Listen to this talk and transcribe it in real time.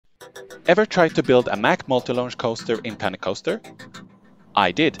Ever tried to build a Mack multi-launch coaster in Panic Coaster?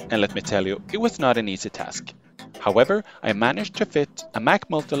 I did, and let me tell you, it was not an easy task. However, I managed to fit a Mack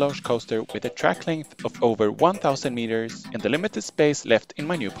multi-launch coaster with a track length of over 1000 meters in the limited space left in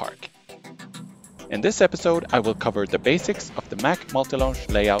my new park. In this episode, I will cover the basics of the Mack multi-launch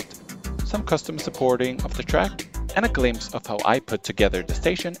layout, some custom supporting of the track, and a glimpse of how I put together the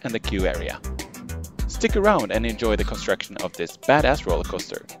station and the queue area. Stick around and enjoy the construction of this badass roller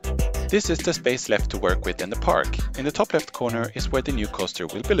coaster. This is the space left to work with in the park. In the top left corner is where the new coaster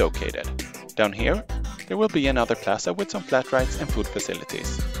will be located. Down here, there will be another plaza with some flat rides and food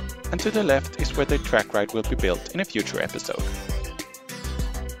facilities. And to the left is where the track ride will be built in a future episode.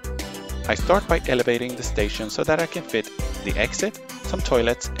 I start by elevating the station so that I can fit the exit, some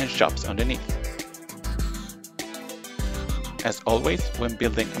toilets and shops underneath. As always, when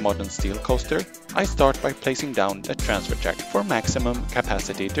building a modern steel coaster, I start by placing down the transfer track for maximum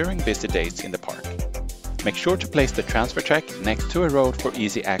capacity during busy days in the park. Make sure to place the transfer track next to a road for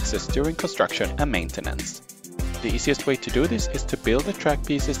easy access during construction and maintenance. The easiest way to do this is to build the track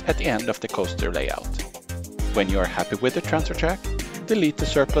pieces at the end of the coaster layout. When you are happy with the transfer track, delete the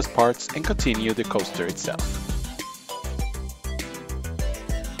surplus parts and continue the coaster itself.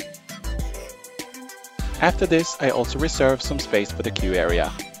 After this, I also reserve some space for the queue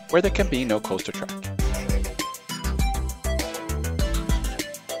area, where there can be no coaster track.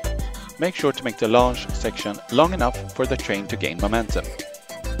 Make sure to make the launch section long enough for the train to gain momentum.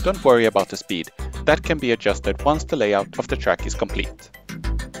 Don't worry about the speed, that can be adjusted once the layout of the track is complete.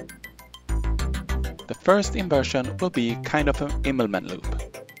 The first inversion will be kind of an Immelman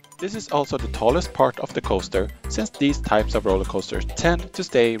loop. This is also the tallest part of the coaster, since these types of roller coasters tend to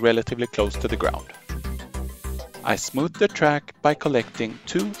stay relatively close to the ground. I smooth the track by collecting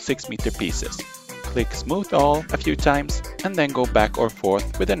two 6-meter pieces. Click smooth all a few times and then go back or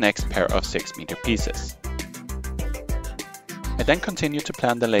forth with the next pair of 6-meter pieces. I then continue to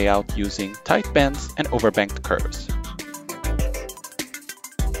plan the layout using tight bends and overbanked curves.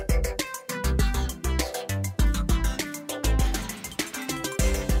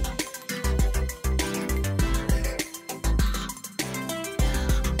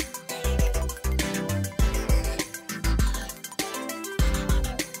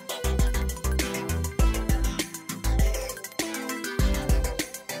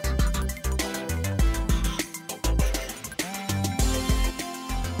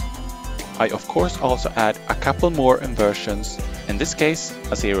 I of course also add a couple more inversions, in this case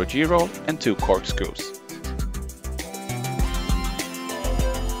a 0G roll and 2 corkscrews.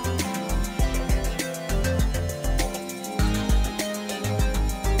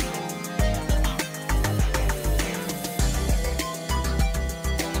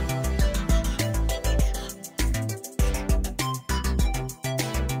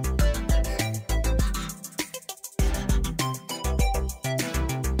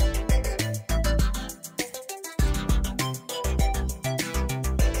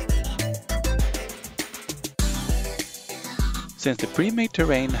 Since the pre-made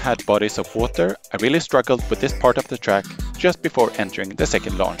terrain had bodies of water, I really struggled with this part of the track just before entering the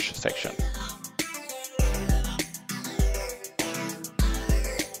second launch section.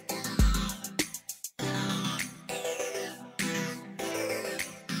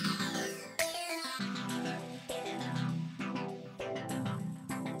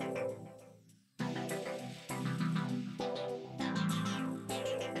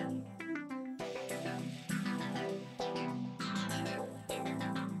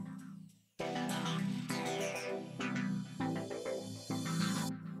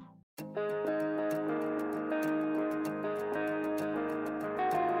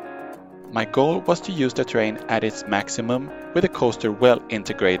 My goal was to use the terrain at its maximum, with the coaster well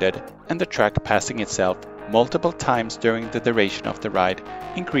integrated and the track passing itself multiple times during the duration of the ride,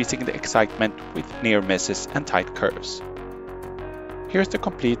 increasing the excitement with near misses and tight curves. Here's the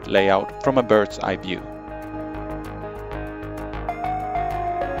complete layout from a bird's eye view.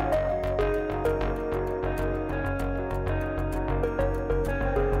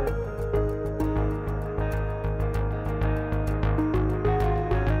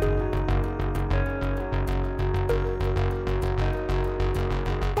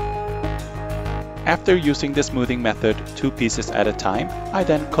 After using the smoothing method 2 pieces at a time, I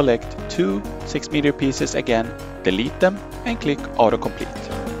then collect 2 6-meter pieces again, delete them and click autocomplete.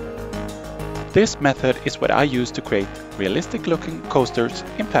 This method is what I use to create realistic looking coasters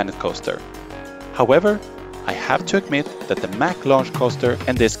in Planet Coaster. However, I have to admit that the Mack launch coaster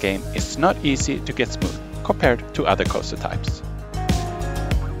in this game is not easy to get smooth compared to other coaster types.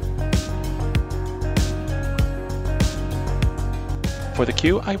 For the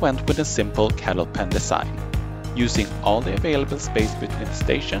queue, I went with a simple cattle pen design, using all the available space between the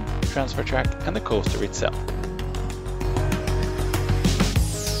station, transfer track and the coaster itself.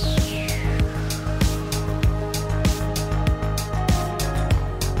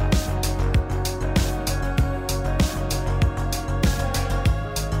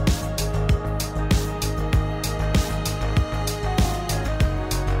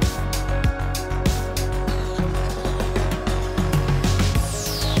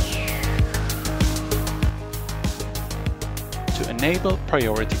 To enable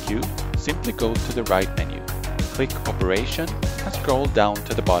priority queue, simply go to the right menu, click Operation and scroll down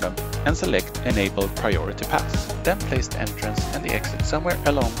to the bottom and select Enable Priority Pass. Then place the entrance and the exit somewhere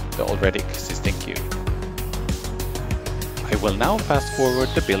along the already existing queue. I will now fast forward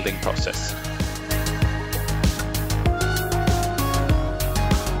the building process.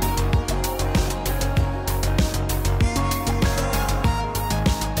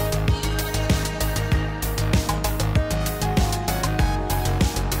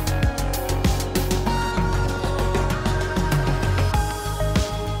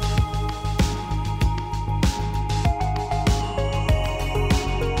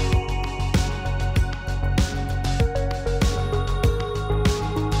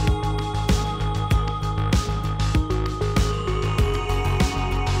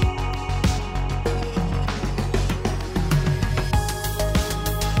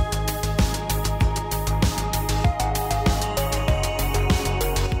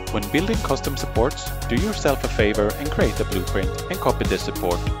 When building custom supports, do yourself a favor and create a blueprint and copy this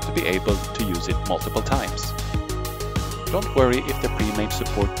support to be able to use it multiple times. Don't worry if the pre-made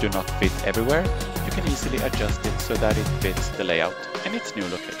support do not fit everywhere, you can easily adjust it so that it fits the layout and its new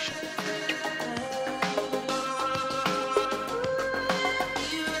location.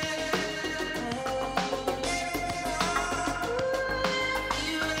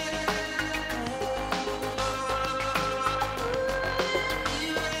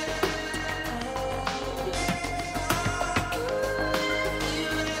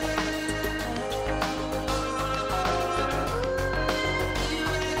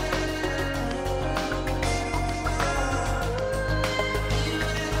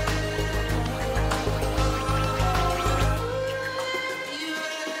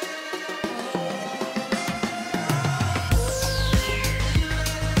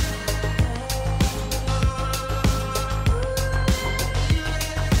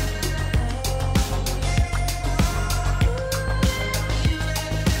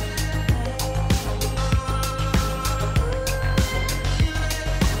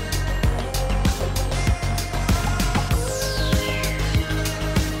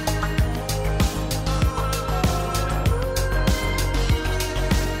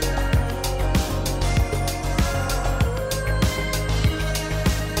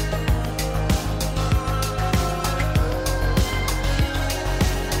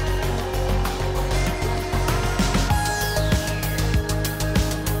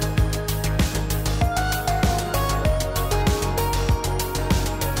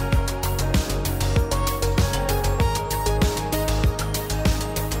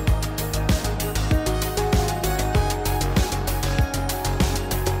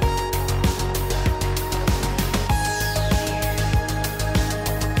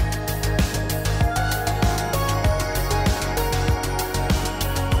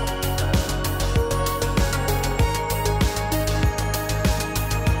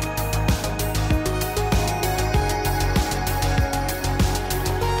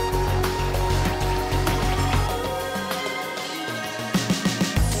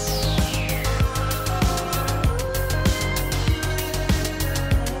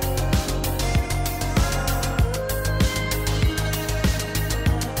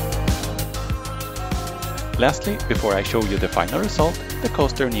 Lastly, before I show you the final result, the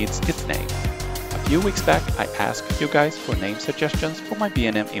coaster needs its name. A few weeks back I asked you guys for name suggestions for my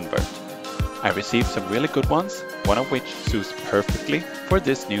B&M invert. I received some really good ones, one of which suits perfectly for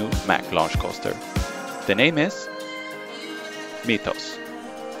this new Mack launch coaster. The name is Mythos.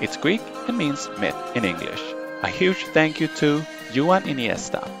 It's Greek and means myth in English. A huge thank you to Johan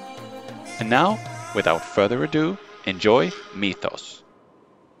Iniesta. And now, without further ado, enjoy Mythos.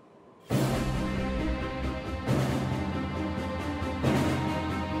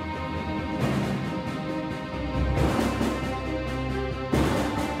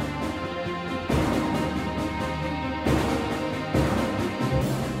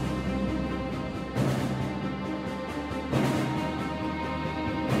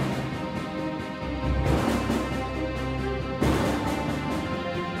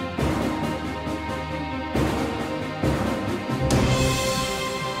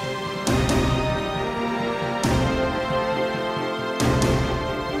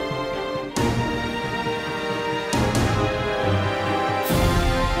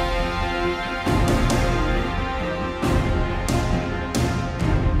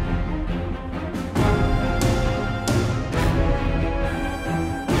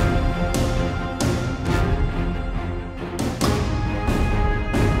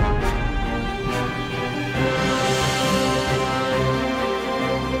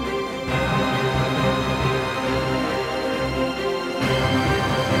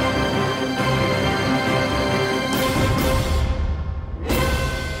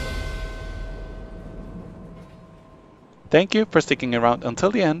 Thank you for sticking around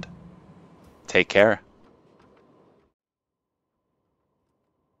until the end. Take care.